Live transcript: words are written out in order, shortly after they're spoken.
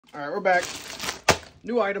All right, we're back.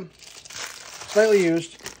 New item, slightly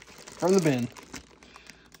used from the bin.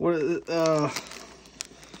 What?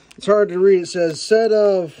 It's hard to read. It says set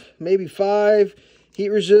of maybe 5, heat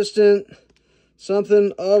resistant,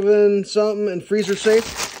 something, oven, something, and freezer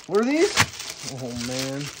safe. What are these? Oh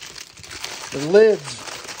man, the lids.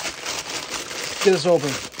 Let's get this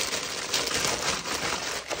open.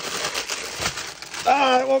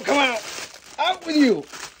 Ah, it won't come out. Out with you.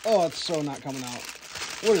 Oh, it's so not coming out.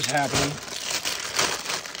 What is happening?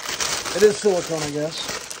 It is silicone, I guess.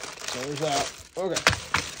 So there's that. Okay.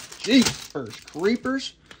 Jeepers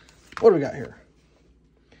creepers. What do we got here?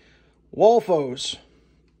 WALFOS.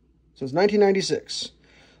 Since 1996.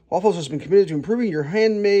 WALFOS has been committed to improving your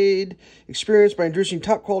handmade experience by introducing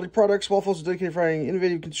top quality products. WALFOS is dedicated to providing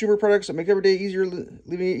innovative consumer products that make every day easier, living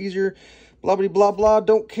it easier. Blah, blah, blah, blah.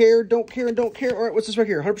 Don't care, don't care, and don't care. All right, what's this right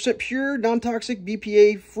here? 100% pure, non-toxic,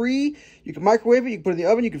 BPA free. You can microwave it. You can put it in the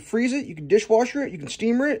oven. You can freeze it. You can dishwasher it. You can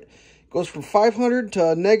steamer it. It goes from 500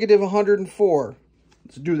 to negative 104.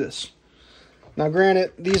 Let's do this. Now,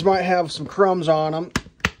 granted, these might have some crumbs on them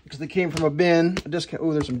because they came from a bin.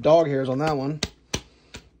 Oh, there's some dog hairs on that one.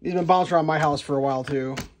 These have been bouncing around my house for a while,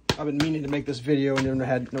 too. I've been meaning to make this video and never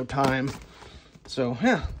had no time. So,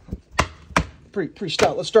 yeah. Pretty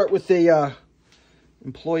stout. Let's start with the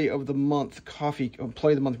employee of the month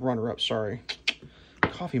runner-up. Sorry,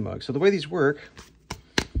 coffee mug. So the way these work,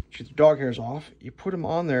 you get the dog hairs off. You put them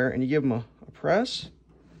on there and you give them a press.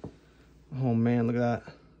 Oh man, look at that.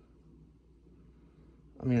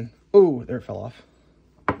 I mean, oh, there it fell off.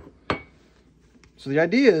 So the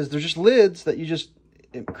idea is there's just lids that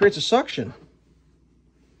it creates a suction.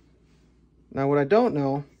 Now what I don't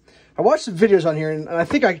know. I watched some videos on here, and I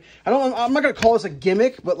think I'm not going to call this a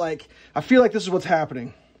gimmick, but, like, I feel like this is what's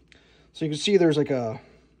happening. So you can see there's, like, a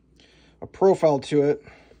profile to it.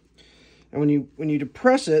 And when you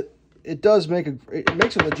depress it, it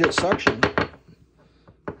makes a legit suction.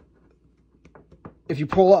 If you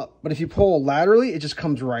pull up. But if you pull laterally, it just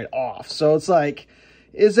comes right off. So it's like,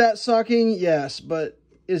 is that sucking? Yes. But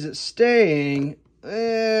is it staying?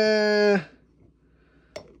 It's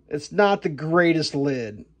not the greatest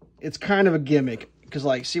lid. It's kind of a gimmick, because,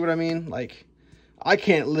 like, see what I mean? Like, I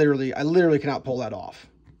literally cannot pull that off.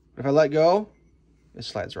 But if I let go, it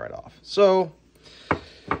slides right off. So,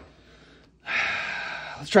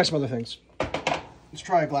 let's try some other things. Let's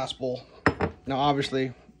try a glass bowl. Now,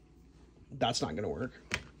 obviously, that's not going to work.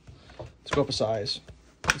 Let's go up a size.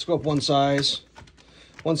 Let's go up one size.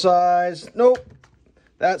 One size. Nope.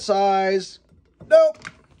 That size. Nope.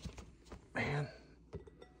 Man,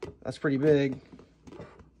 that's pretty big.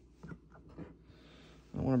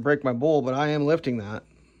 I don't want to break my bowl, but I am lifting that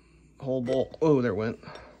whole bowl. Oh, there it went.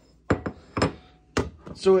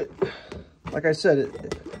 So like I said,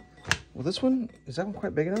 well, this one, is that one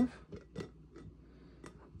quite big enough?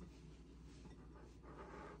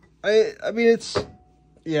 I mean, it's,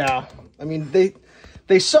 yeah. I mean,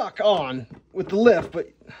 they suck on with the lift,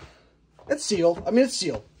 but it's sealed. I mean, it's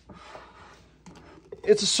sealed.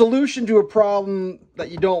 It's a solution to a problem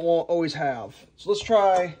that you don't always have. So let's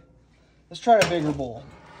try a bigger bowl.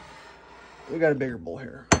 We got a bigger bowl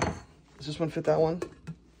here. Does this one fit that one?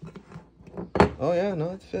 Oh yeah, no,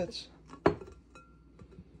 it fits.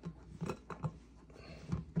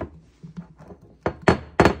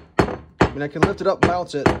 I mean, I can lift it up,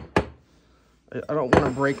 bounce it. I don't want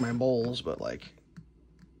to break my bowls, but like,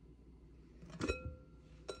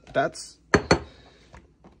 that's,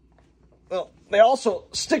 well, they also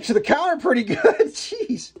stick to the counter pretty good.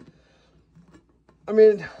 Jeez. I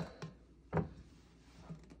mean,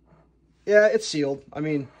 yeah, it's sealed. I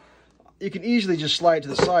mean, you can easily just slide it to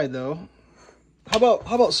the side, though. How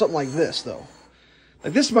about something like this, though?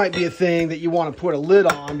 Like, this might be a thing that you want to put a lid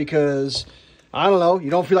on because, I don't know,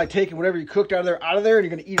 you don't feel like taking whatever you cooked out of there, and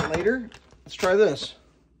you're going to eat it later. Let's try this.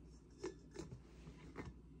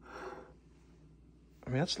 I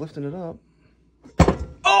mean, that's lifting it up.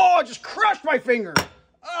 Oh, I just crushed my finger.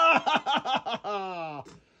 Ah!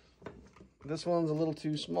 This one's a little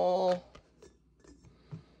too small.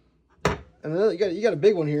 And then you got a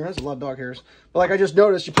big one here. That's a lot of dog hairs. But like I just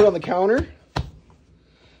noticed, you put it on the counter.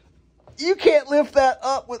 You can't lift that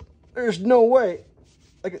up with, there's no way.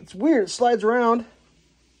 Like, it's weird. It slides around.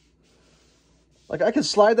 Like, I can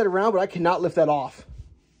slide that around, but I cannot lift that off.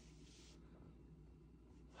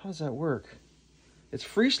 How does that work? It's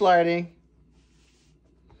free sliding.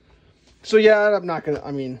 So yeah, I'm not gonna,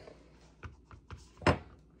 I mean, that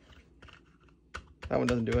one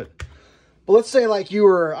doesn't do it. But let's say like you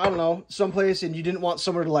were, I don't know, someplace and you didn't want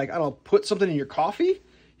someone to, like, I don't know, put something in your coffee.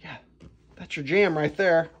 Yeah, that's your jam right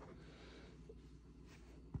there.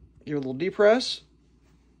 Give it a little depress.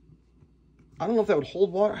 I don't know if that would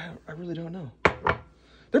hold water. I really don't know.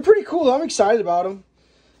 They're pretty cool, though. I'm excited about them.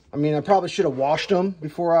 I mean, I probably should have washed them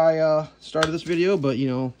before I started this video, but, you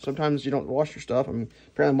know, sometimes you don't wash your stuff. I mean,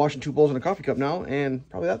 apparently I'm washing 2 bowls in a coffee cup now, and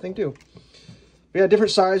probably that thing, too. But yeah,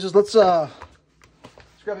 different sizes. Let's grab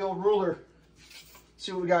the old ruler,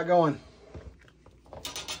 see what we got going.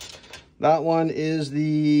 That one is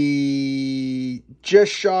the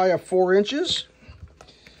just shy of 4 inches.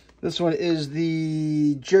 This one is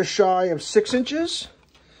the just shy of 6 inches.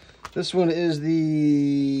 This one is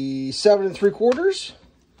the 7 3/4.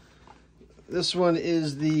 This one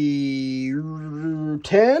is the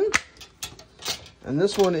 10. And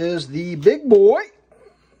this one is the big boy.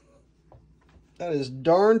 That is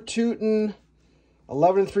darn tootin'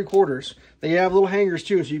 11 3/4. They have little hangers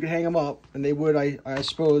too, so you can hang them up. And they would, I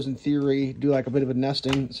suppose, in theory, do like a bit of a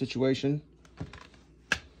nesting situation.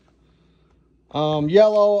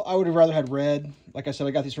 Yellow, I would have rather had red. Like I said,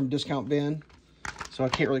 I got these from a discount bin, so I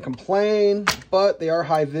can't really complain. But they are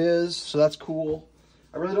high vis, so that's cool.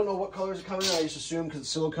 I really don't know what colors are coming in. I just assume because it's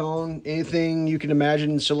silicone, anything you can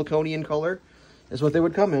imagine silicone-y color is what they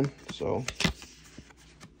would come in. So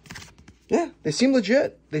yeah, they seem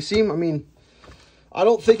legit. They seem, I mean, I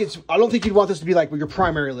don't think you'd want this to be like your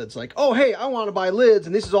primary lids. Like, oh, hey, I want to buy lids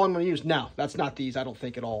and this is all I'm going to use. No, that's not these. I don't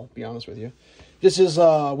think at all, to be honest with you. This is,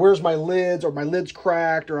 where's my lids, or my lid's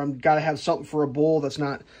cracked, or I'm got to have something for a bowl that's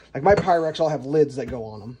not, like my Pyrex all have lids that go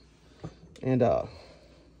on them. And,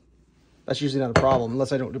 that's usually not a problem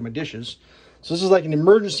unless I don't do my dishes. So this is like an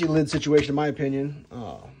emergency lid situation, in my opinion.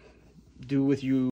 Do with you